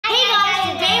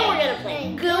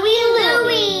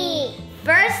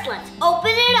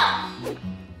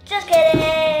Just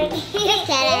kidding. Just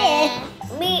kidding.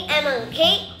 Me, Emma, and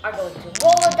Kate are going to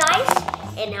roll a dice,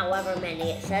 and however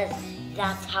many it says,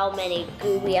 that's how many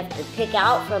goo we have to pick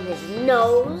out from his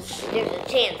nose. There's a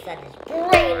chance that his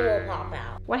brain will pop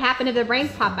out. What happened if the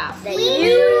brains pop out? Then you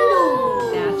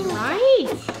lose. That's right.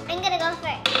 I'm gonna go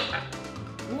first.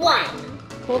 1.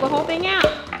 Pull the whole thing out.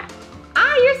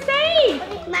 Ah, you're safe.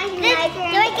 My turn.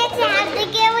 Do I get to have the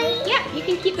gooey? Yep, you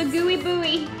can keep the gooey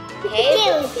buoy.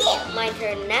 Okay, my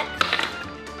turn next.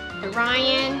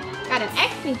 Ryan got an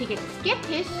X, means he gets to skip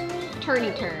his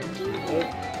turny turn.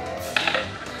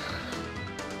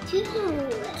 2. 2,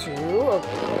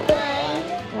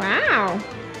 okay. Wow.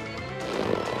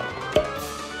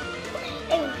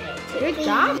 Good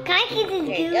job. Can I keep this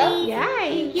There you gooey? go. Yeah,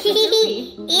 you can keep the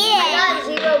gooey. I got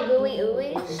 0 gooey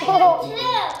ooies. I got 2.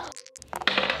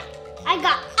 I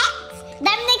got X.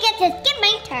 Then they get to skip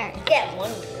my turn. Get 1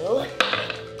 goo.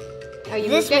 Oh, you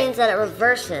This moved it? means that it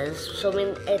reverses, so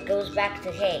it goes back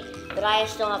to Kate. But I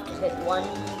still have to pick 1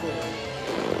 goo.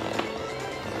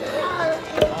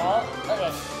 Oh,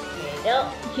 okay. There you go.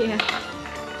 Yeah.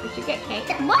 What'd you get, Kate?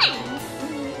 1.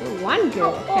 Ooh, 1 goo,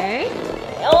 okay.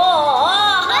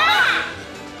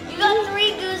 You got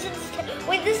 3 goos instead.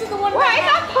 Wait, this is the one Why is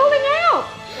that pulling out?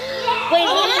 Wait,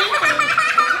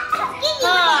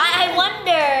 I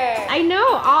wonder. I know,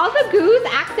 all the goos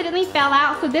accidentally fell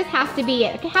out, so this has to be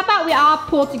it. Okay, how about we all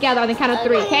pull together on the count of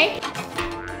 3, okay?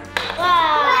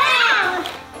 Wow.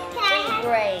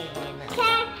 Brain.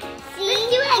 Let's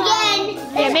do it again.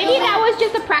 Yeah, maybe that was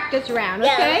just a practice round,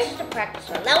 Yeah, that okay? was just a practice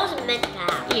run. That wasn't meant to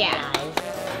happen, Yeah. guys.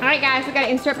 All right, guys, we gotta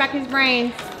insert back his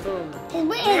brains. Boom. His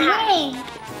brain.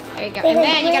 There you go. And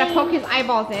then you gotta poke his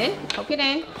eyeballs in. Poke it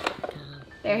in.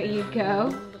 There you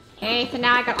go. Okay, so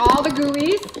now I got all the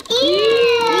gooeys.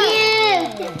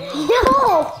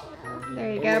 No.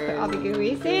 There you go, put all the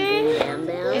gooeys in. Bam,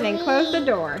 bam. And then close the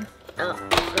door. Oh.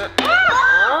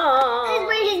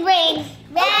 His brain.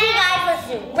 Okay, guys, let's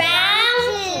do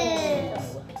round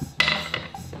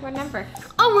 2. What number?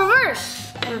 Oh,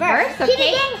 reverse. Reverse, Hit okay?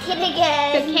 again. Hit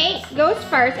again. So Kate goes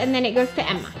first, and then it goes to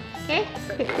Emma. Okay?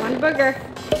 Pick 1 booger.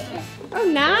 Oh,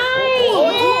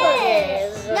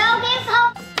 nice. No, give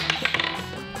hope.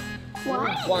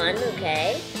 1. 1,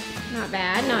 okay. Not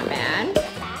bad, not bad.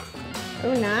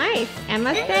 Oh, nice.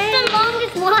 Emma This is says. the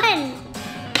longest one.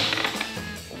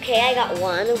 Okay, I got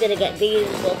 1. I'm gonna get these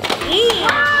little puppies.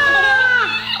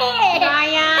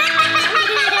 Ryan.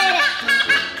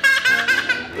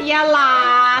 You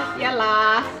lost. You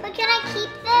lost. But can I keep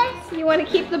this? You want to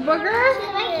keep the booger?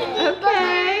 Can I keep this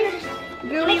Okay.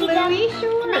 Gooey Louie,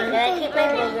 sure. Can I keep my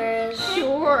boogers?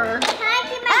 Sure. Can I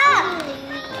keep my Louie?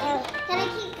 Can I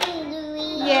keep the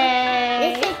Louie?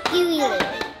 Yay. This is Gooey Louie.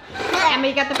 Emma,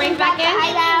 you got the brains back in?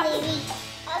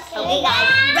 Okay, guys,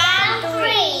 round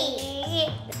 3.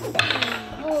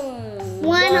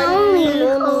 1 only.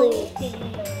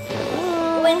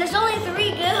 Wait, there's only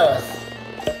 3 goos.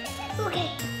 Okay.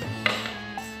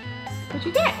 What'd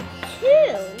you get? 2.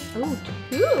 Oh,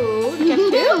 2. You got 2?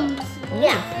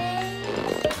 Yeah.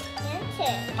 And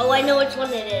 2. Oh, I know which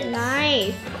one it is.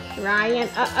 Nice. Ryan,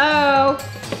 uh-oh.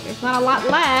 There's not a lot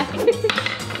left.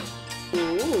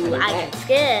 Ooh, I can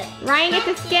skip. Ryan gets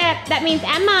a skip. That means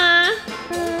Emma.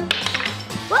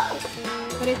 Whoa.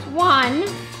 But it's 1.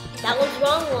 That was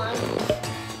wrong one.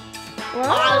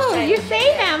 Whoa, trying you to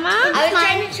saved Emma. I was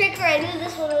trying to trick her. I knew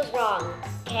this one was wrong.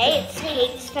 Okay, it's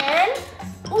Kate's turn.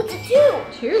 Oh, it's a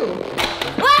 2. 2.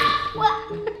 What?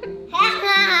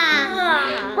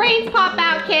 Brains pop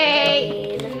out,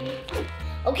 Kate.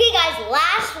 Okay, guys,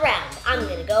 last round. I'm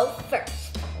gonna go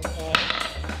first. Okay.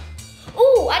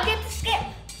 Ooh, I get to skip.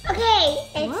 Okay.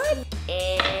 What?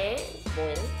 And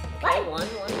boing. Okay, 1.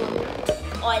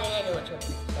 Oh, I think I know which one it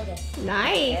is. Okay.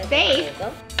 Nice. There Safe. you go.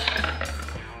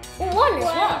 Oh, 1 as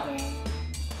well.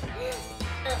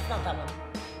 That's not that one.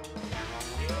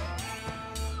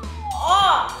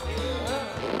 Oh!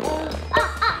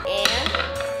 And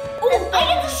ooh, I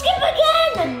get to skip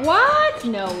again! What?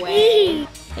 No way.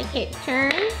 Hey, Kate's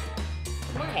turn.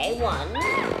 Okay, 1.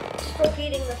 Just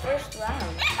repeating the first round.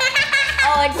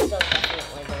 Oh, it's still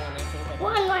definitely the one I think it is.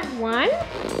 1?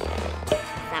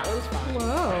 That one's fine.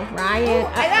 Whoa, Ryan.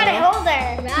 I got a holder.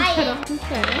 Ryan.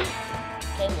 Okay.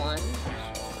 Okay, 1.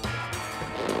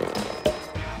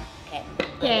 Okay.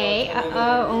 Okay,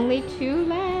 uh-oh, only 2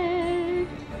 left.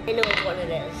 I know which one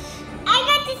it is. I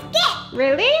got to skip.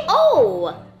 Really?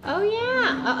 Oh! Oh,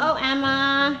 yeah. Uh-oh,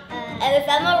 Emma. And if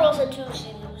Emma rolls a 2,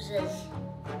 she loses.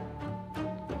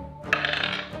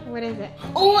 What is it?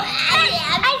 Oh,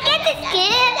 I get to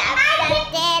skip.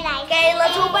 okay,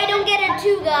 let's hope I don't get a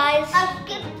 2, guys. I'll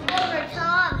skip over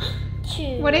Tom.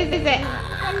 2. What is it?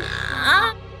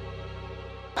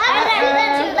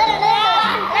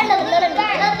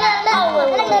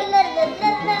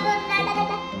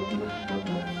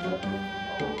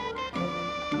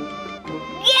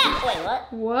 Yeah! Wait, what?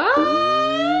 What?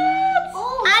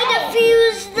 I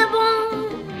defused the bomb.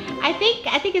 I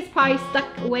think it's probably stuck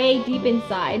way deep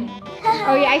inside.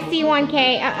 Oh yeah, I see one,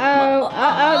 Kay. Uh-oh.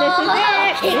 Uh-oh, this is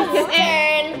it. This is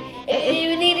it. If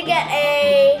you need to get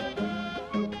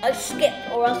a skip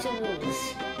or else you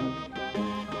lose.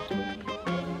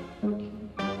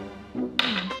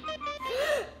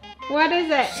 What is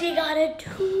it? She got a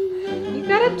 2. You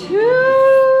got a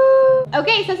 2.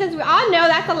 Okay, so since we all know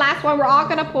that's the last one, we're all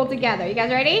gonna pull together. You guys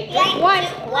ready? Yeah. 1.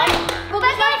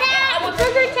 Booger tag.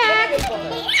 Booger tag.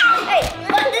 Hey,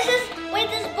 but wait,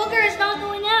 this booger is not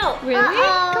going out. Really?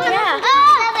 Yeah. Another.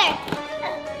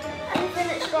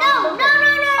 No.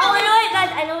 Oh, I know it,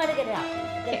 guys. I know how to get it out.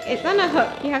 It's on a hook.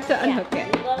 You have to unhook it.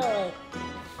 You gotta like.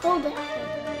 Hold it.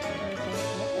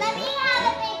 Let me have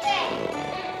a picture.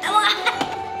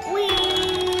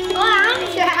 I'm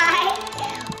shy.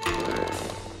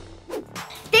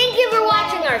 Thank you for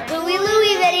watching our Gooey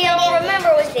Louie video. Remember,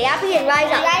 we stay happy and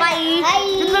rise up. Bye.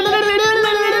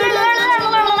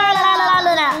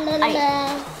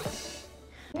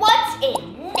 What's in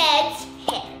Ned's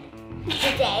head?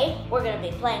 Today, we're going to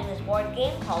be playing this board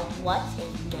game called What's in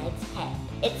Ned's Head.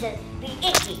 It says the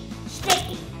icky,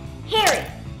 sticky, hairy,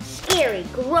 scary,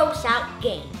 gross out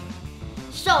game.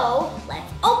 So,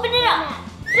 let's open it up.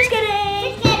 Just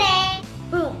kidding.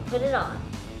 Boom, put it on.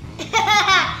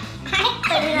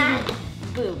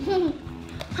 Boom.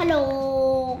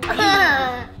 Hello.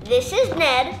 This is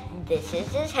Ned, this is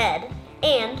his head,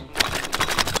 and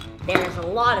there's a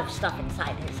lot of stuff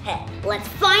inside his head. Let's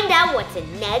find out what's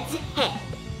in Ned's head.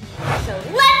 So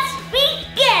let's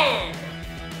begin!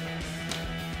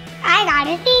 I got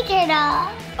a sea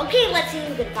turtle. Okay, let's see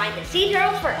who can find the sea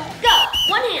turtle first. Go!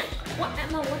 One hand.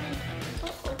 Emma, one hand.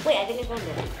 Wait, I think I found it.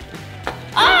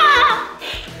 Ah!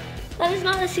 That is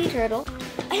not a sea turtle.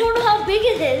 I don't know how big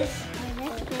it is.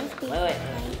 Wait.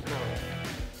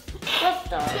 What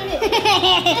the?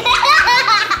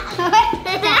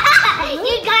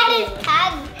 You got his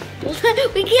tongue.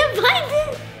 We can't find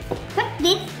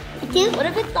it. This, What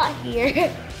if it's not here?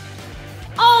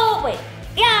 Oh, wait.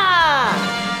 Yeah!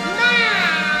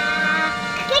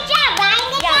 Good job, Ryan.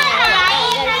 Good job,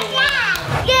 Ryan.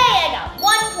 Yay, I got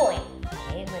 1 point.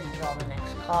 Okay, I'm gonna draw the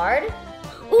next card.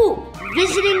 Ooh,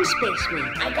 visiting spaceman.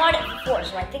 I got it before,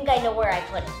 so I think I know where I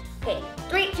put it. Okay,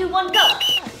 3, 2, 1, go.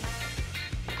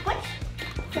 What?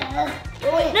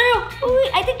 Oh, wait, no. Oh,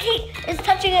 wait, I think Kate is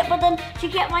touching it, but then she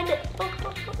can't find it.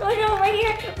 Oh, no, right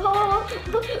here.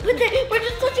 We're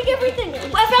just touching everything.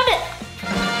 Oh, I found it.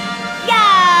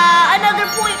 Yeah, another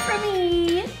point for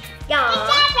me. Yeah. Good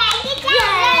job, Ryan. Good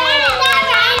job.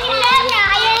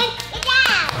 Good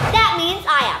job. That means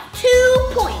I have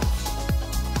 2 points.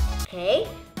 Okay,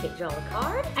 draw a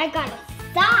card. I got a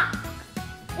sock.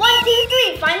 1, 2,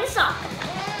 3, find the sock.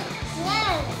 No,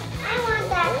 I want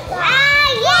that sock.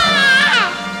 Yeah!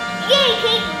 Yay,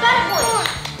 Kate, you got a point.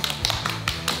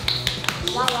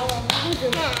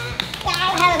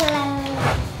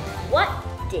 What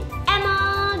did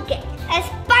Emma get? A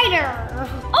spider.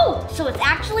 Oh, so it's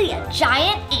actually a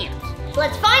giant ant.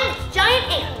 Let's find this giant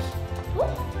ant. Oh,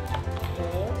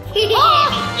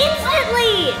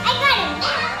 instantly! I got it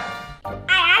now.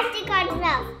 I actually got it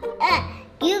now.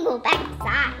 You go back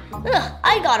inside. Ugh,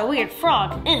 I got a weird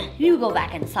frog. You go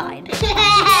back inside. You're so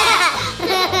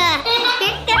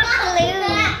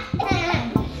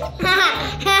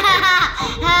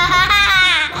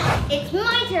It's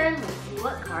my turn. Let's see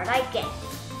what card I get.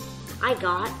 I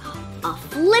got a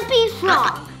flippy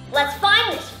frog. Let's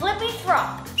find this flippy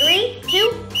frog. 3,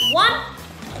 2, 1.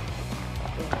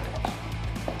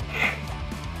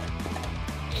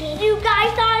 You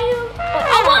guys thought you... no,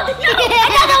 I thought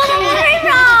that was a flippy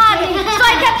frog. So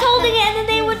I kept holding it and then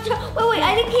they would... Wait,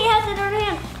 I think he has it in her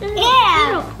hand.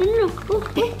 Yeah.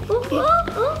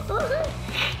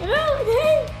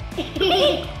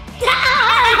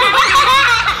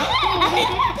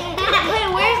 Wait,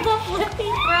 where's the flippy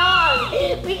frog?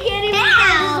 We can't even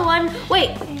get this one.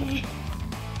 Wait.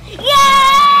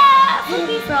 Yeah!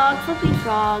 Flippy frog, flippy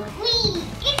frog.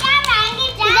 Good job, Ryan.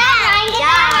 Good job, Ryan. Good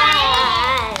job, Ryan.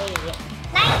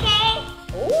 Nice game.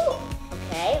 Ooh.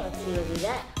 Okay, let's see what we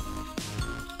got.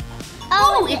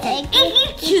 Oh, It's an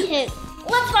icky tooth.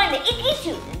 Let's find the icky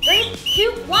tooth. In 3,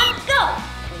 2, 1, go.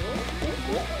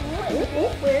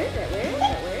 Where is it?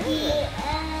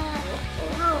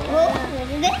 No,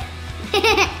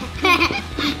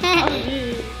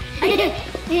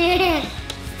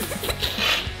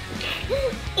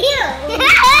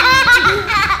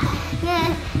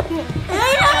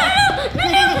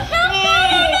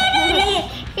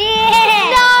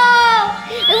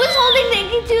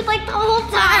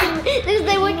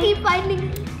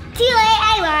 too late.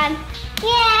 I won.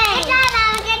 Yay! Good job,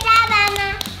 Emma. Good job, Emma.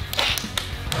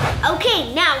 Okay,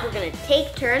 now we're gonna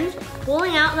take turns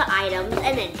pulling out the items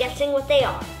and then guessing what they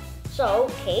are. So,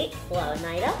 Kate, pull out an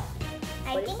item.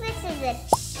 I think this is a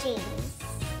cheese.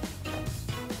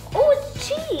 Oh, it's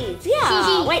cheese. Yeah,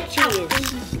 Cheesy. white cheese.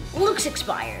 Looks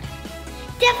expired.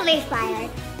 Definitely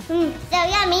expired. So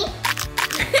yummy.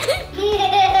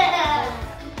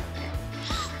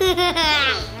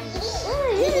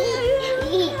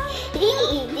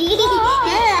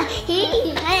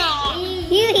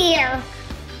 You here.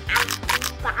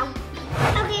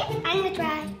 Okay, I'm gonna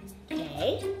try.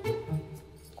 Okay.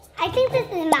 I think this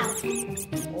is a mouse.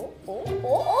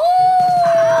 Oh!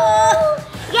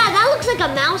 Yeah, that looks like a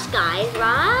mouse, guys,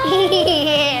 right? It is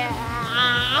a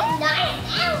mouse.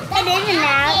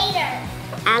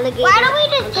 Alligator. Why don't we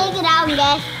just take it out and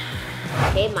guess?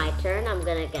 Okay, my turn. I'm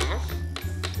gonna guess.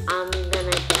 I'm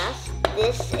gonna guess.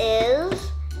 This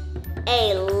is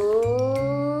a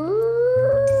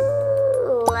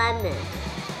lemon.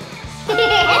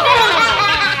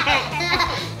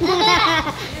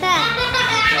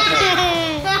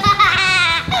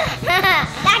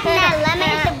 That's not a lemon,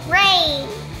 it's a brain.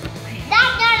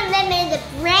 That's not a lemon, it's a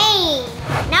brain.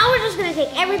 Now we're just gonna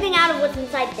take everything out of what's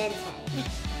inside Ben's head.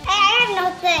 Hey, I have no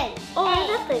thing. Oh,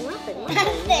 nothing. Nothing.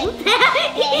 Nothing.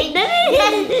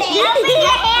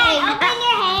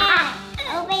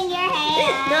 Open your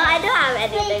hand. No, I don't have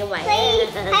anything in my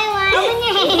Please, hand. I want. Open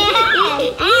your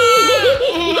hand.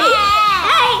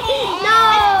 Hey, no,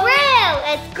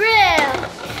 it's grill.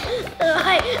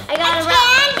 I got a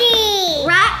Candy.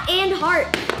 rat and heart.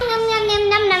 Nom, nom, nom,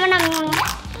 nom, nom, nom, nom.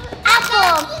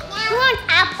 Apple. Who wants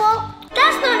apple?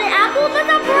 That's not an apple,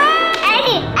 that's a rat.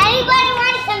 Anybody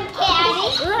want some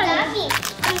candy?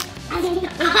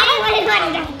 Anybody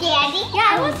want some candy? Yeah,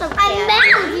 I want some I'm candy.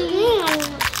 melting.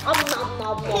 Nom, nom,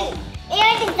 nom, nom.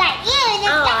 It's like,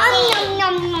 nom,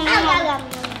 nom, nom, nom.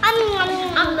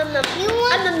 Nom, nom, nom. You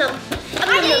want? Nom, nom, nom.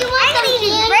 Do you want some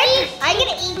candy? I'm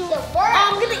gonna eat the bird.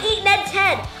 I'm gonna eat Ned's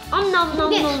head. Nom, nom, nom, nom,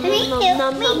 Me nom, too.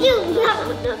 nom, Me nom, too. nom,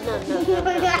 nom, nom, nom,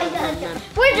 nom.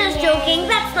 We're just joking.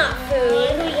 That's not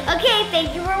food. Okay,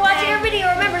 thank you for watching our video.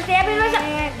 Remember, stay happy and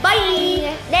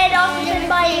bye. Ned also said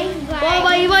bye. Bye.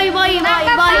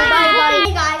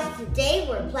 Hey guys, today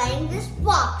we're playing this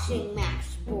boxing match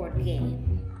board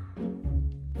game.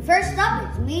 First up,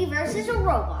 it's me versus a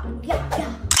robot. Yeah.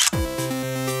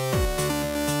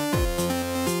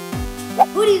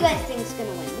 Who do you guys think is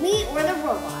gonna win, me or the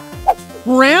robot?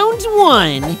 Round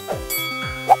 1.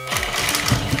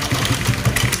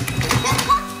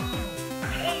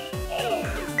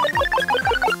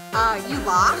 You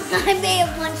lost? I may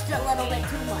have punched a little bit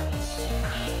too much.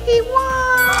 He won!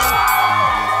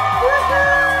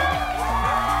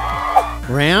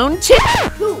 Round 2.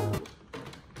 Who?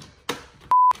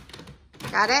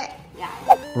 Got it? Yeah.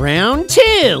 Round 2.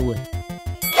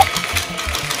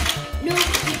 No,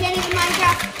 you can't even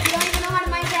Minecraft. You don't even know how to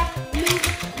Minecraft. Move.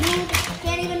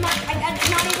 Can't even not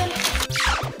even.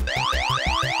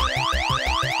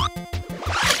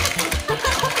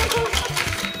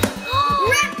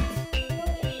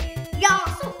 Y'all,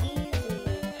 so easy.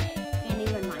 Can't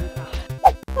even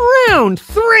Minecraft. Round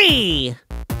 3.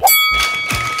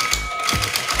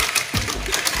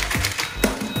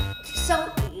 So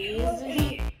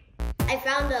easy. I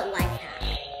found a life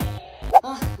hack.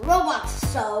 Robot's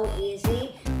so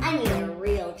easy. I need a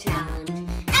real challenge. Emma,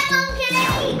 can I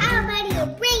see how about you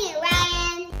bring it,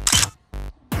 Ryan?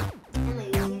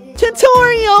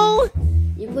 Tutorial.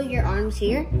 You put your arms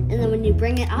here, and then when you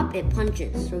bring it up, it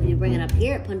punches. So if you bring it up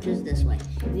here, it punches this way.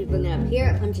 If you bring it up here,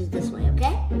 it punches this way,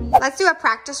 okay? Let's do a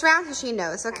practice round so she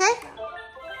knows, okay?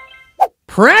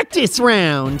 Practice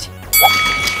round.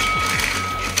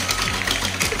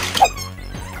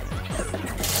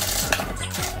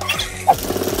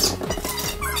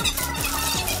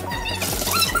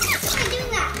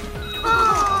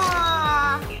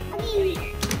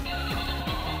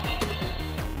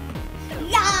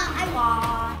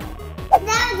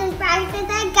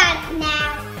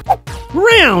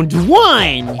 Round 1.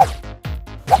 I'm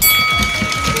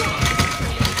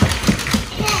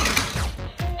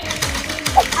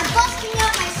busting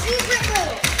out my secret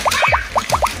move.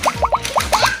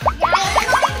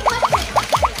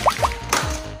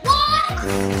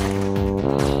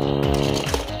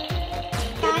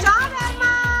 Good job,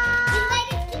 Emma!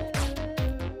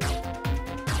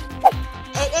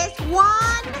 It is 1-1,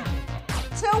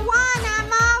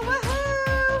 Emma!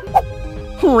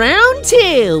 Woohoo! Round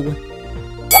 2.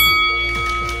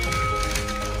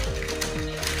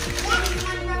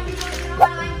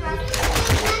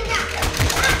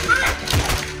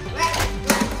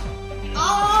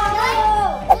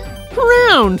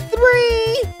 Round 3.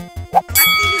 Let's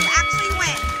see who actually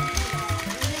wins.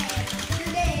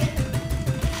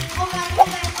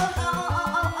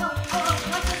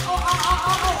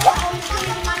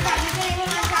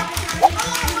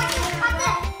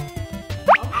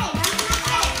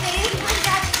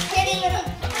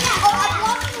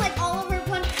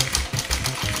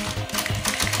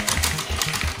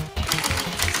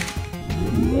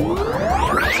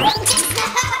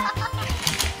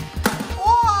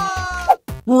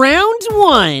 Round 1.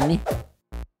 Alright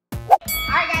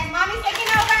guys, Mommy's taking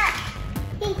over.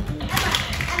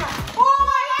 Emma. Oh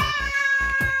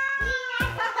yeah!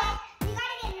 You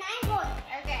gotta get 9 points.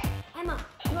 Okay. Emma,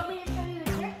 you want me to show you a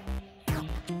trick?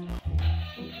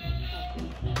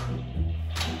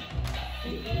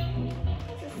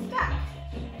 This is stuck.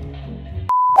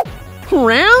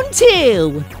 Round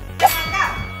 2. Go.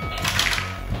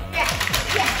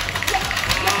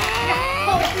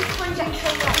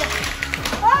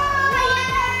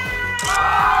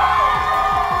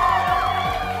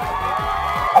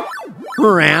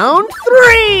 Round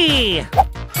 3.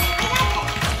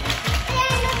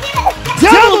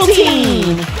 Double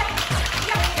team.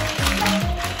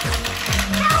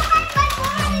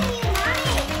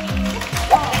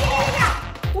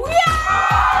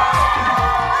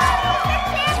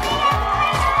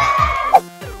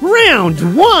 Round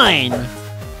 1.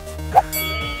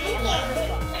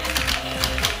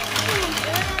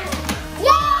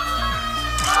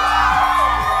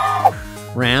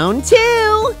 Round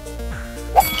 2.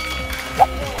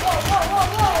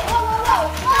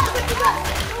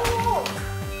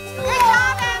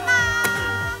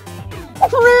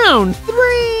 Round 3.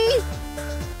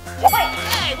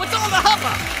 Hey, what's all the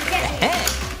hubbub?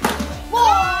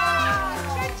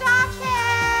 Good job, kids.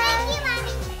 Thank you,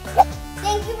 Mommy.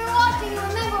 Thank you for watching.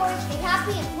 Remember, always stay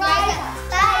happy and rise up.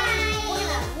 Bye. We're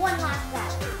gonna have one last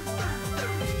battle.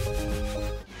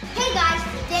 Hey guys,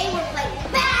 today we're playing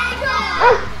Bad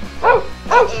Dog.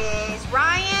 It is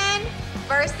Ryan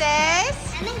versus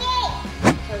I'm engaged.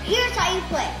 So here's how you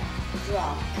play. Draw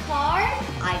a card.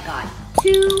 I got 2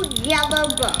 yellow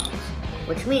bones,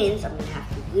 which means I'm gonna have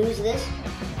to use this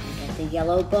and get the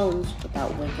yellow bones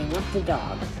without waking up the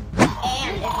dog.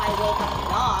 And if I wake up the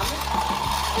dog,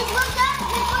 It woke up.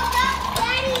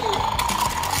 Daddy.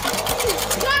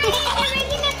 Daddy, you're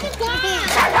waking up the dog.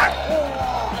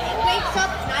 it wakes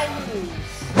up and I lose.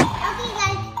 Okay,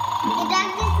 guys. The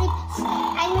dog's asleep.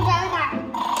 I'm gonna drive the car.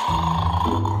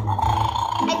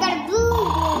 I got a blue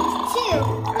balloons too.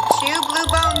 2 blue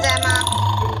bones, Emma.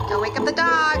 Don't wake up the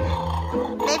dog.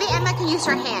 Maybe Emma can use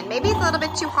her hand. Maybe it's a little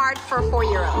bit too hard for a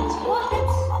 4-year-old. 1,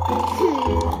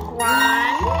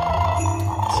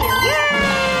 2. Yay!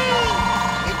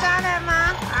 Good job,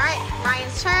 Emma. All right,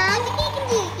 Ryan's I turn. think you can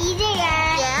do it easier.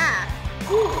 Yeah.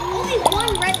 Ooh, only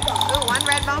 1 red bone. Ooh, 1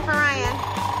 red bone for Ryan.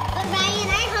 But Ryan,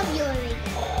 I hope you'll make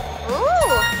it.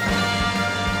 Ooh.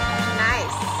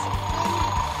 Nice.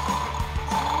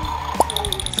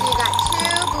 So you got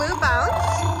 2 blue bones.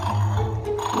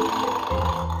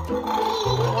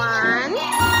 1.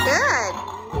 Good.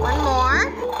 1 more.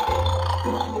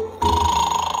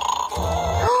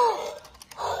 Oh,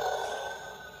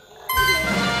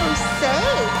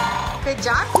 safe. Good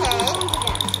job, Kay.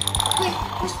 Wait,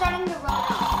 we're starting to run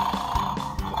out.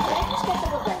 Can I just get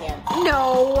some of the hands? No.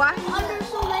 Oh, there's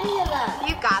so many of them.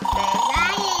 You got this.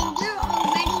 Ryan, you're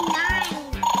already 9.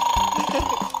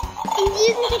 And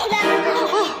you can take it out of your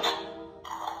hand.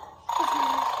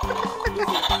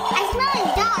 I smell a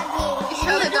dog here.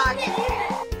 Show the dog.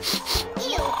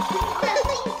 Ew.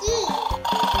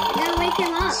 You're gonna wake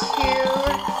him up. 2.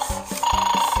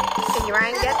 Can you,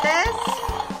 Ryan, get this?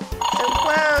 So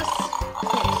close.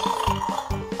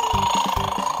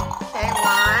 Okay,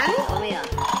 1. Let me up.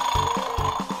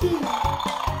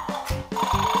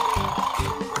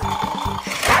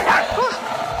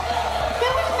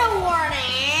 There was no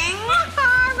warning.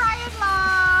 Ryan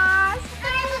lost.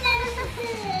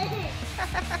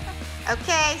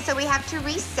 Okay, so we have to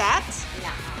reset.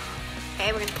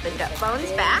 Okay, we're gonna put the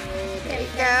bones back. There we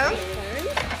go.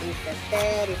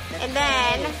 And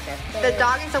then the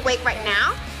dog is awake right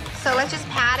now. So let's just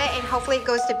pat it and hopefully it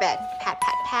goes to bed. Pat,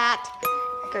 pat, pat.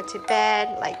 Go to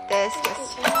bed like this.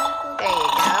 Just there you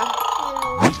go.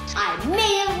 I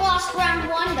may have lost round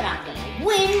 1, but I'm gonna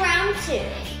win round 2.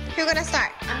 Who's gonna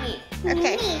start? I mean,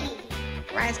 Okay.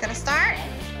 Ryan's gonna start.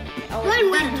 oh,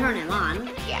 I'm gonna turn him on.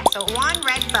 Yeah, so 1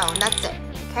 red bone, that's it.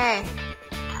 Okay.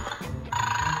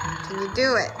 Can you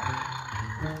do it?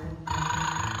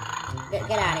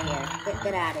 Get out of here.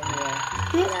 Get out of here.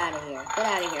 Get out of here. Get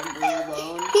out of here, blue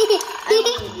bone. I don't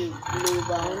need you, blue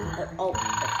bone. Oh.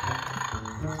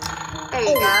 There you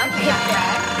go. You got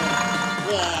red.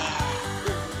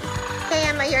 Yeah. Okay,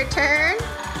 Emma, your turn.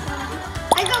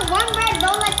 I got one red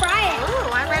bone like Brian. Ooh,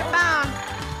 one red bone.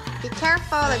 Be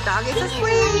careful, the dog is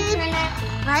asleep.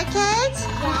 Right, Kate?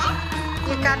 Yeah.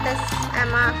 You got this,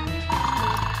 Emma.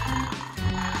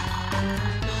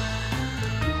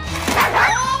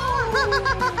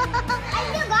 I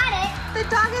still got it. The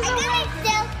dog is I awake. got it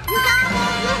still. You got it.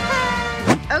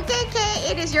 Yeah. Okay, Kate,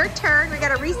 it is your turn. We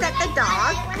gotta reset the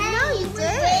dog. No, you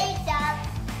did.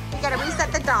 We gotta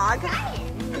reset the dog.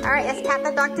 All right, let's pat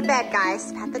the dog to bed,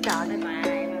 guys. Pat the dog.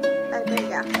 Oh, there you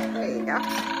go. There you go.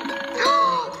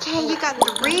 Okay, you got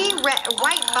 3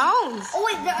 white bones. Oh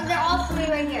wait, they're all 3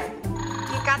 right here.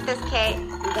 You got this, Kate.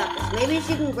 You got this. Maybe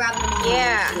she can grab them all.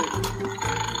 Yeah.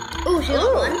 Ooh, she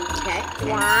got one. Okay.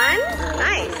 1.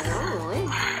 Nice.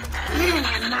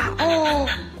 Oh.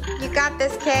 You got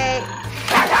this, Kate.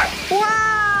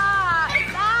 Wow!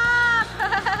 Stop!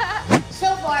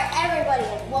 So far, everybody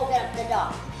has woken up the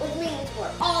dog, which means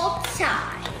we're all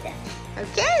tied.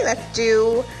 Okay, let's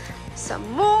do some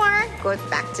more. Go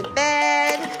back to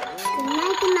bed. Good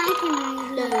night, good night,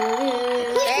 good night.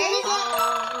 Okay.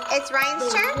 It's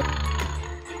Ryan's turn.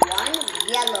 One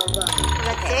yellow bone.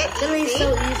 That's it. It's gonna be Easy. so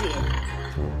easy.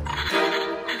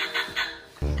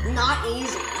 Not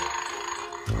easy.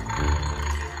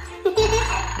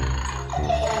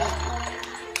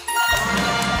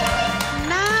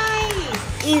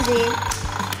 Nice. Easy.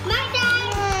 My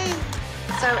dad. Yay.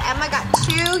 So Emma got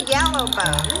 2 yellow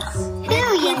bones.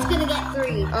 It's gonna get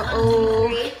 3. Uh-oh.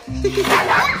 3.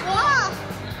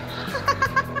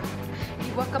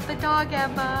 You woke up the dog,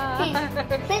 Emma. Up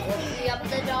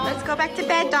the dog. Let's go back to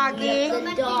bed, doggy. The And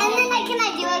then dog. can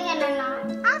I do it again or not?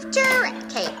 After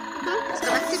Kate. Let's go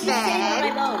back to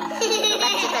bed. Go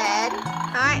back to bed.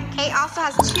 All right, Kate also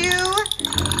has 2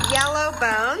 yellow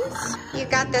bones. You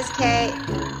got this, Kate.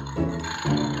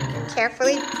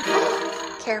 Carefully.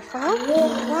 Careful.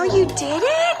 Whoa, you did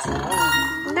it?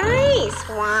 Nice.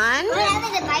 1. What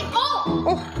happened to bite me?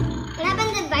 Oh, What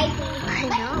happened to bite me? I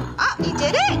know. Oh, you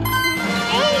did it.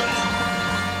 8.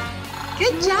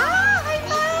 Good job. High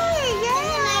five.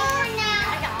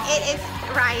 Yeah. It is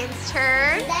Ryan's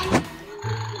turn.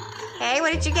 Okay,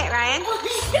 what did you get, Ryan? 2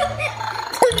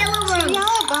 yellow 2 ones.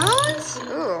 yellow bones?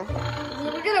 Ooh,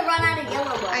 We're gonna run out of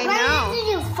yellow bones. I Why know. did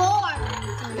you do 4?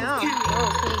 No. Oh,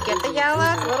 can you get the yellow?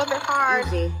 It's a little bit hard.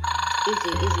 Easy.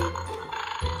 Easy.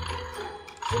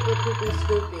 Super poopy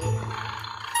scoopy.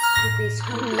 Poopy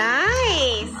scoopy.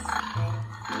 Nice.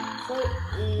 So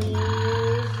easy.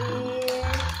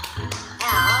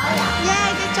 Yay,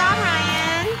 good job,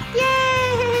 Ryan. Yay.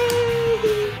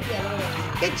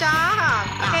 Good job.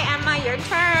 Okay, Emma, your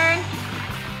turn.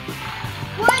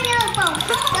 1 yellow bone.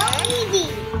 So easy.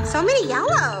 So many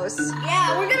yellows.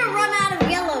 Yeah, we're gonna run out of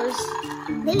yellows.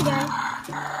 There you go.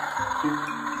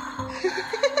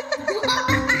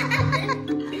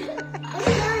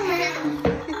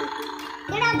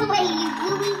 Get out the way, you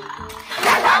gooey.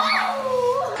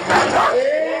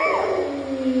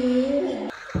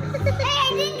 Hey,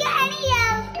 I didn't get any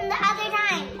yellows from the other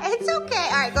time. It's okay.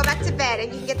 All right, go back to bed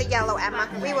and you can get the yellow, Emma.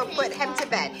 We will put him to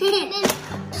bed. All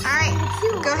right,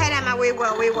 go ahead, Emma. We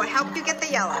will help you get the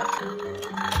yellow.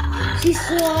 She's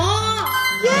slow.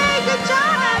 Yay, good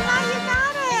job, Emma. You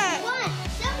got it. What?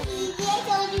 So easy. I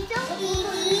told you, so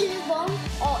easy.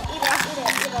 Oh, eat it. Guys,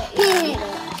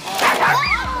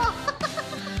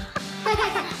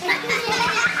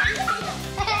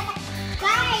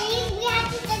 we have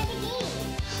to start the game.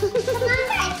 Come on,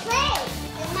 guys, play.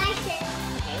 It's my turn.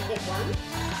 Okay, get one.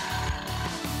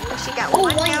 Oh, she got 1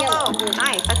 one yellow. yellow.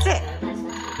 Nice, that's it.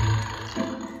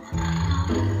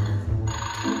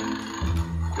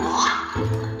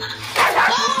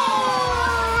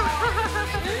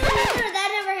 That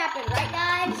never happened, right,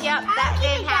 guys? Yep, that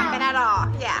didn't happen at all.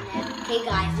 Yeah. Okay,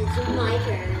 guys, it's my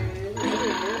turn.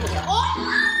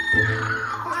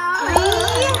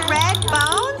 Three red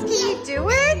bones? Can you do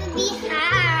it? Be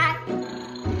hard.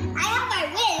 I hope I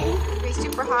win. Be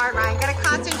super hard, Ryan. Gotta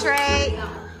concentrate.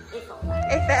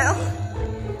 It fell.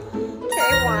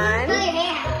 Okay, 1. Put your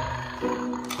hair.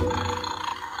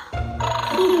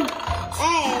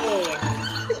 Hey.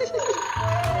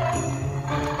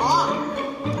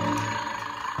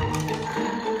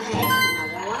 Okay, another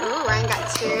one. Ooh, Ryan got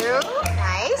 2.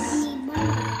 Nice.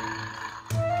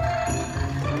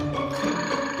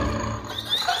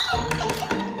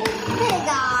 Hey,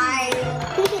 guys.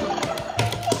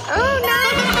 Oh,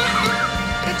 nice.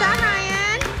 Good job,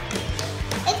 Ryan.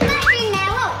 It's my turn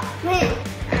now. Win.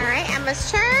 All right, Emma's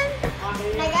turn.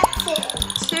 I got 2.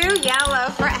 2 yellow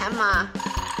for Emma.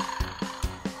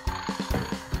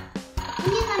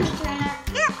 Can you let me turn it?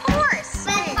 Yeah, of course.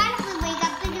 But finally wake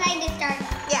up because I just started.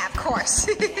 Yeah, of course. Oops.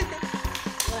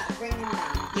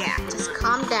 Yeah, just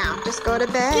calm down. Just go to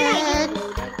bed.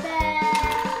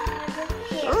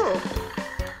 Ooh.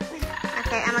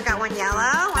 Okay, Emma got one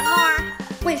yellow. One more.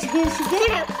 Wait, she did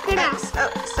it. Get out.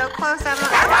 Oh, so close, Emma. Oh.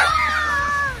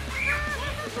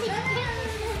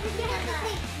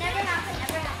 Never happen.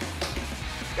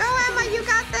 Go, Emma, you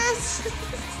got this.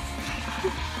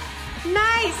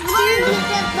 Nice.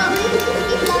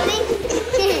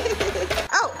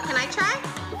 Oh, can I try?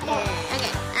 Yeah.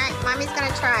 Okay, all right, Mommy's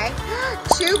gonna try.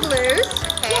 2 blues,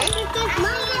 okay.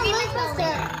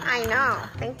 I know,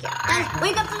 thank you. All right.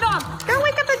 Wake up the dog. Don't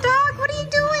wake up the dog. What are you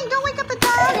doing? Don't wake up the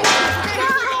dog.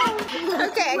 No.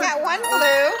 Okay, I got 1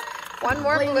 blue. One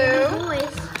more blue.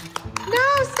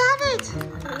 No, stop it.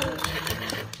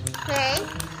 Okay.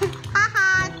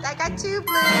 Haha, I got 2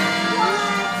 blues.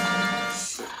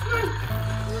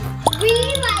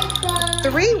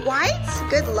 3 whites?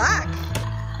 Good luck.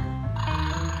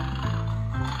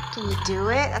 Can you do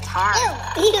it? That's hard.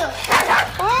 Ew.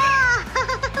 Ah!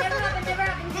 Never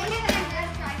happened.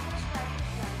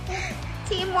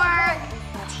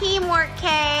 Teamwork,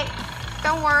 Kate.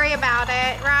 Don't worry about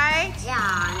it, right?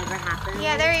 Yeah, never happened.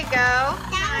 Yeah, there you go.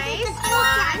 Nice.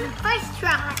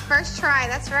 First try,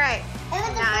 that's right.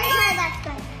 Nice.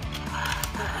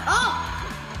 Oh!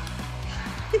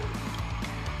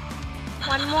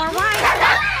 One more white.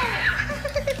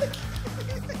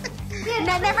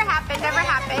 No, never happened. Was that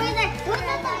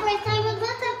the first time?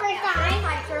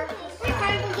 First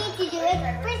time we get to do it.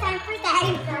 First time. First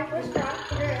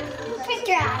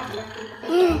try.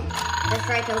 Let's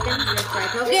try token.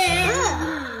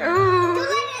 Ooh.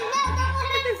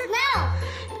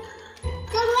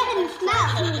 Don't let him smell.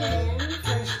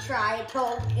 First try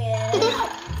token.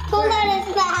 Don't let him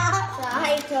smell.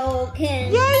 Try token.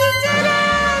 Yeah, you did it!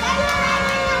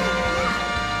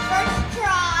 First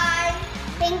try.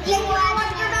 Thank you for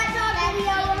watching your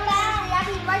video.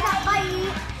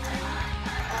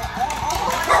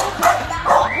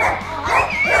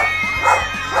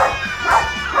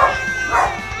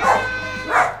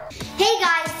 Hey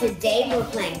guys, today we're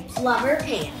playing Plumber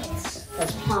Pants.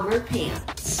 Because Plumber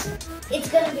Pants. It's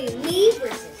gonna be me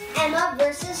versus Emma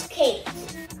versus Kate.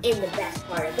 And the best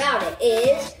part about it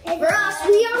is, for us,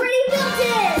 we already built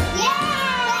it!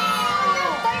 Yeah! The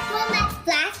first one that's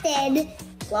blasted.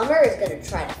 Plumber is gonna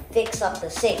try to fix up the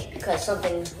sink because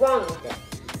something's wrong with it.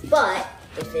 But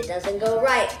if it doesn't go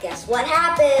right, guess what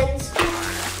happens?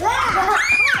 That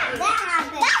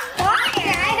happened.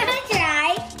 I'm gonna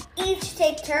try. Each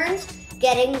take turns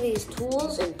getting these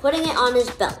tools and putting it on his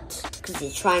belt because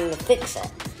he's trying to fix it.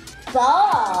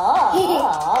 But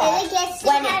And it gets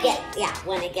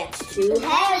when it gets too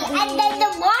heavy, and then the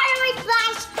water is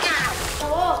splashed out.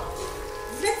 oh,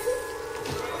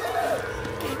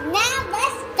 Now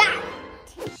let's start.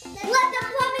 Let the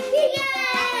plumbing begin.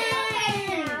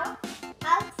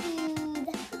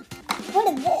 What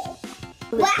is this?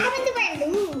 What happened to my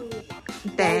lube?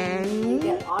 Then you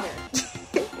get hotter.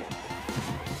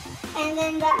 And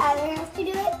then the other has to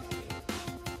do it.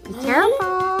 be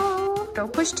careful.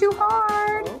 Don't push too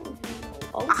hard.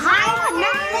 Oh,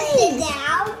 Nice. Sit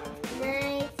down.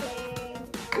 My turn.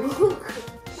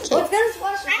 What's gonna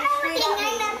splash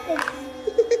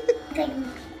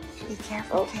Be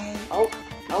careful, Kate. Oh.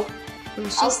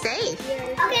 She's safe.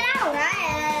 Okay, now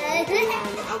right.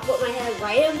 I'll put my head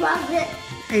right above it.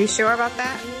 Are you sure about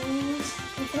that?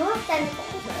 It's not done. It's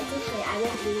okay, I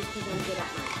won't lose because I'm good at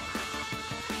my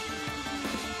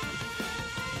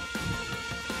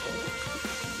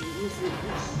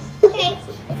Okay,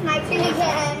 it's my turn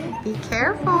again. Be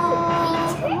careful.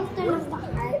 Almost done.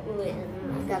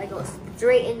 You gotta go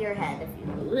straight in your head if you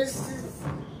lose.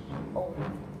 Oh.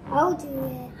 I'll do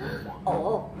it.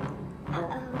 Oh.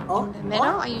 In the middle,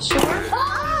 are you sure? Oh!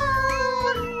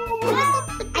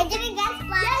 I didn't get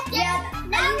splashed. Yeah,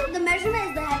 the measurement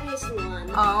is the heaviest one.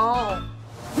 Oh.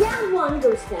 Round 1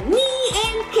 goes to me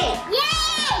and Kate.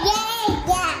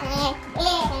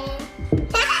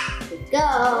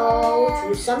 Go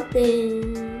do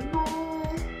something.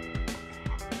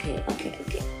 Okay.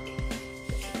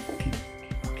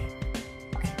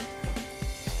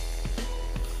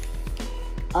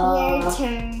 Your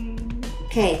turn.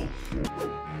 Okay.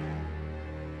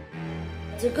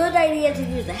 It's a good idea to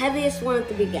use the heaviest one at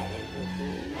the beginning.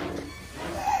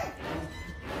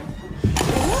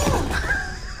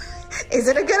 Is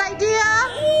it a good idea?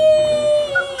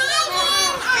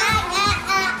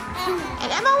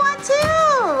 And Emma won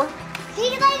too.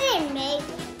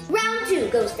 Round 2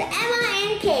 goes to Emma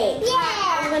and Kate.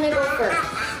 I'm gonna go first.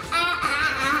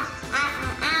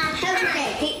 Okay,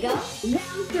 Kate, go.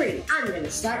 Round 3. I'm gonna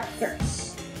start first.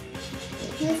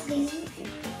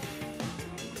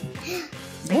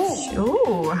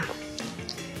 Ooh.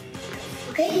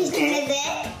 Okay, whose turn is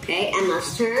it? Okay,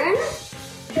 Emma's turn.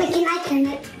 Wait, can I turn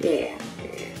it? Yeah.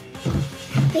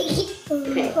 Wait,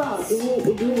 Okay,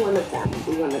 do one of them.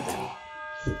 Do one of them.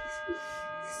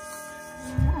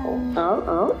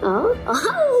 Oh.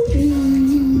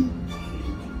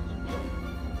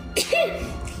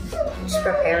 Just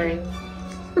preparing.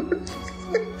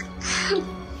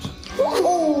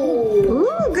 Ooh,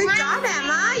 good job,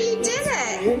 Emma. You did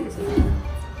it.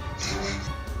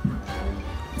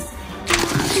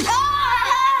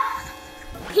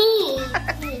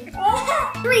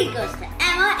 Three goes to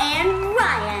Emma and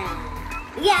Ryan.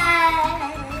 Yay!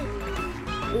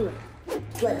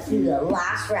 Let's do the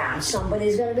last round.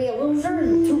 Somebody's gonna be a loser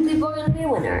and 2 people are gonna be a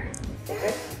winner.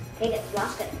 Take it,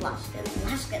 flush it.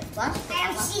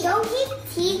 Don't keep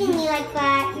teasing me like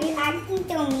that. You're acting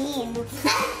so mean.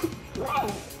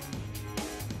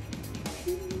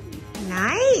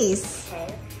 Nice.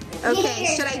 Okay,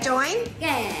 should I join?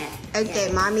 Yeah.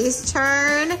 Okay, Mommy's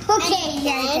turn. Okay,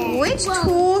 your turn. Which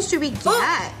tool should we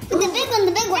get? The big one.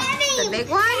 The big one? The heavy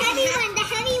one.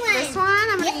 This one?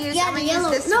 I'm gonna use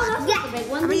this one. Not the big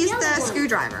one. I'm gonna use yellow the one.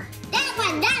 screwdriver. That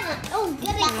one. Oh, good.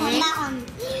 That one.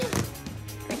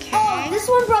 Okay. Oh, this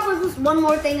one probably just one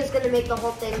more thing is gonna make the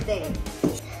whole thing.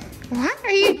 What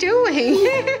are you doing?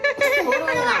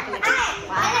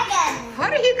 Wow.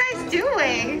 What are you guys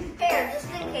doing? Here, just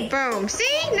in case. Boom.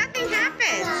 See? Nothing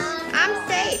happens. I'm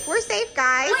safe. We're safe,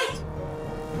 guys. Wait.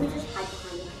 We just hide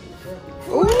behind it.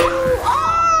 Ooh.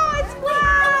 Oh, it's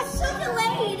black. So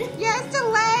delayed. Yes,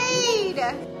 delayed.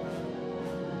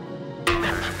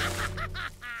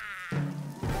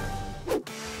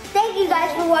 Thank you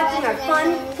guys for watching our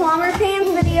fun plumber pans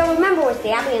video. Remember, we're stay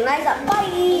happy and nice up.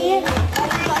 Bye.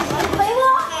 Play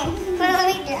ball. Bye.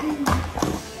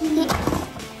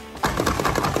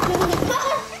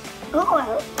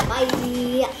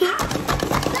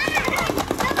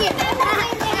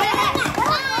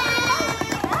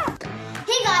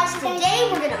 Hey guys, today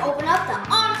we're gonna open up the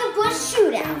octopus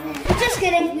shootout. Just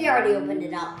kidding, we already opened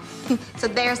it up. So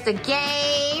there's the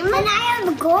game. And I have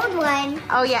the gold one.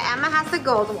 Oh yeah, Emma has the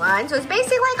gold one. So it's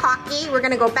basically like hockey. We're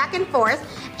gonna go back and forth.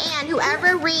 And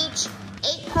whoever reach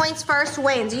 8 points first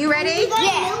wins. Are you ready?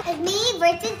 Yeah. It's me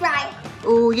versus Ryan.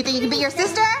 Ooh, you think you can beat your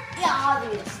sister? Yeah, I'll do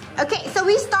this. Okay, so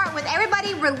we start with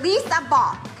everybody release a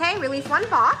ball. Okay, release one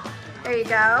ball. There you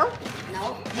go.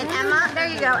 No. And Emma, there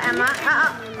you go, Emma.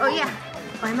 Oh yeah.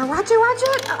 Oh, Emma, watch it.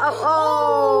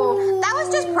 Oh, that was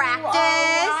just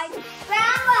practice.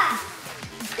 Grandma,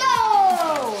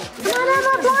 go! Come on,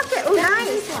 Emma, block it. Oh,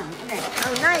 nice. Okay.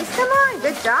 Oh, nice. Come on,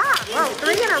 good job. Whoa,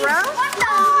 3 in a row.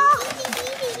 Oh,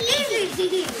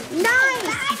 Easy. nice.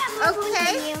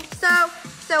 Okay, so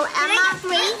Emma,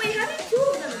 Wait, how did 2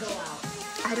 of them go out?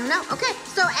 I don't know. Okay,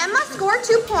 so Emma scored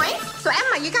 2 points. So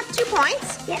Emma, you got 2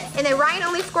 points. Yes. And then Ryan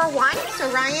only scored 1. So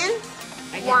Ryan,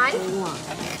 1.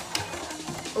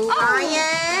 Ooh,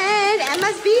 Ryan,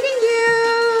 Emma's beating you.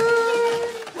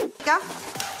 Go.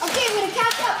 Okay, I'm gonna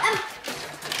catch up.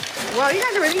 Whoa, you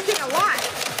guys are releasing a lot.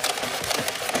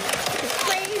 It's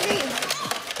crazy.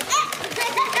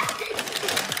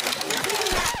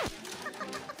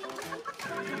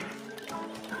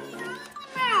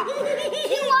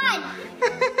 You won.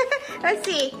 Let's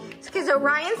see. Okay, so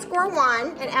Ryan scored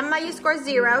 1, and Emma, you score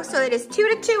 0. So it is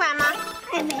 2-2, Emma.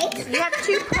 You have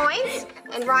 2 points,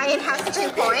 and Ryan has 2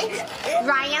 points.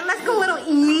 Ryan, let's go a little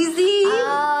easy.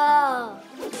 Oh.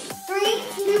 3,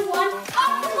 2, 1.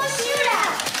 Octopus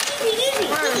shootout. Easy.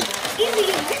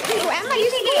 Oh, Emma, you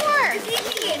scored.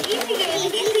 Easy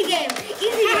game.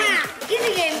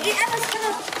 Emma, shut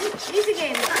up. Easy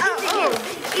game.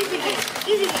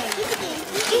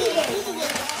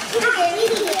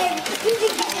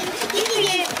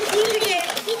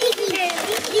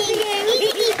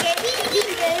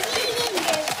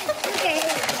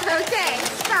 Okay,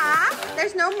 stop.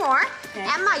 There's no more. Okay.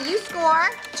 Emma, you score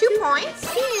 2 points.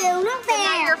 Not So now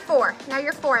fair. you're 4. Now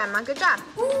you're 4, Emma. Good job.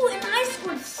 Ooh, and I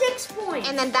scored 6 points.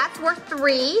 And then that's worth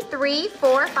 3,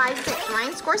 4, 5, 6.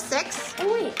 Ryan scores 6.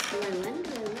 Oh, wait. Did I win?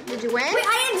 Did you win? Wait,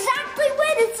 I exactly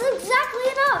win. It's exactly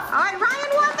enough. All right,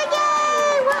 Ryan won the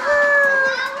game. Woohoo!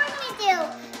 Now we're gonna do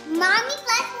Mommy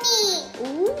plus me.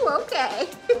 Ooh, okay.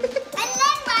 And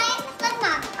then Ryan plus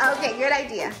Mommy. Okay, good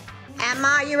idea. Emma,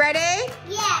 are you ready?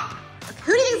 Yeah.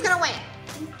 Who do you think is gonna win?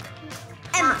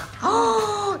 Emma.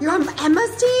 Oh, you're on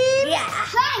Emma's team? Yeah.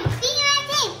 Ryan, see you at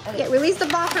team. Okay, release the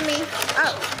ball for me.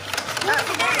 Oh,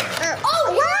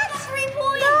 what? 3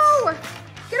 points. No!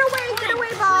 Get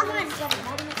away, ball.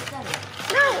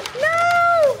 No!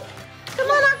 Come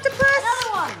on, octopus. Another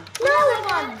one. No,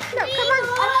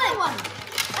 Another one.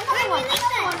 come on.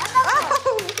 Another one. Oh,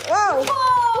 whoa.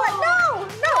 What? No!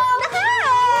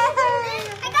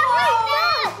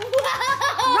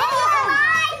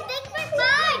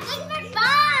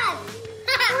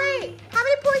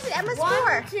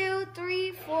 2,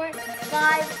 3, 4,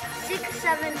 5, 6,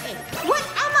 7, 8. What,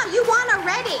 Emma? You won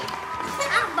already.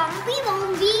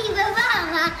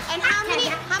 And how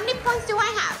many points do I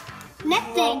have?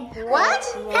 Nothing. What?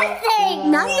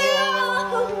 Nothing. Nothing.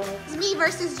 It's me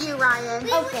versus you, Ryan.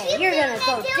 Okay, you're gonna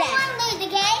go down.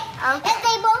 Okay? Okay. If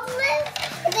they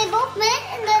both win,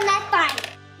 and then that's fine.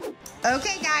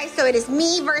 Okay, guys, so it is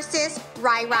me versus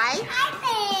Rai. I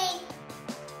think.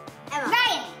 Emma.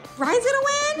 Ryan. Ryan's gonna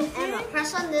win? Emma,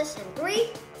 press on this in 3,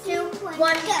 2, 1, go.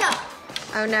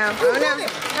 Oh no, oh no, oh no,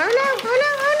 oh no,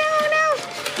 oh no, oh no.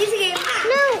 Easy game.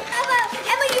 No.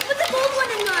 Emma, you put the gold one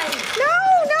in mine. No,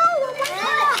 no, why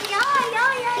not?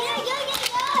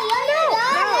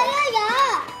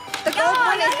 The gold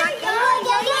one is not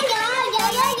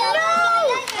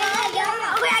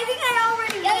Okay, I think I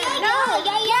already did.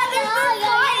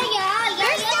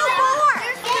 There's still more.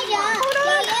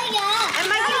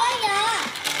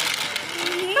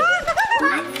 Hold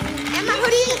on. Emma, who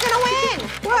do you think's gonna win?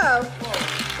 Whoa.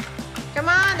 Come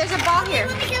on, there's a ball here.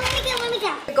 Let me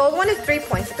go. The gold one is 3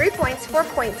 points. 3 points, 4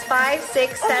 points, 5,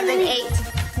 6, 7, 8,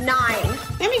 9.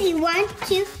 Let me do 1,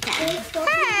 2, 3, 4, 5,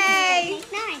 Hey.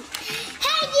 6, 9.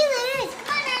 Hey, you lose.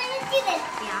 Come on, let's do this.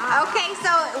 Okay,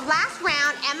 so last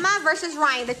round, Emma versus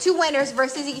Ryan, the two winners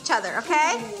versus each other,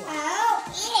 okay? Oh,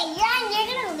 yeah, you're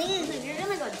gonna lose. You're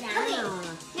gonna go down. Okay.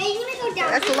 No, you're gonna go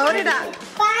down. Let's load it up.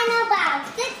 Final battle,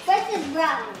 6 versus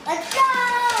brown. Let's go!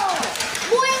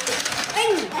 Boing!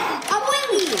 I'm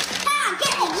winning! Ah,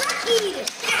 get lucky!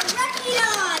 Get lucky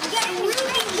on! Get really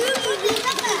good!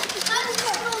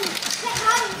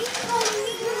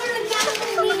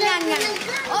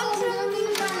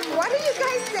 What are you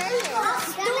guys saying?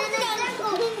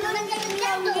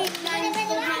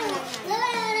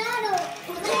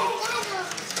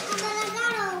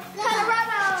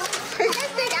 Are you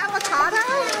guys saying avocado?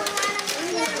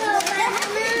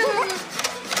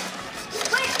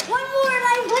 Wait, one more and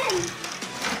I win!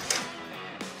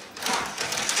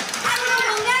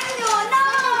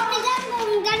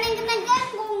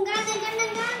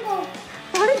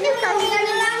 What are you guys saying?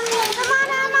 Come on,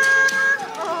 Emma!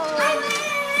 Oh.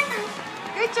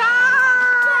 Good job!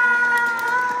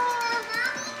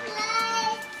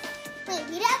 Wait,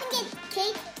 we don't get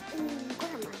cake?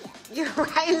 You're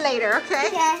right later, okay?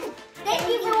 Okay. Thank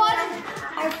you for watching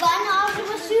our fun,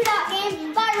 awesome shootout game.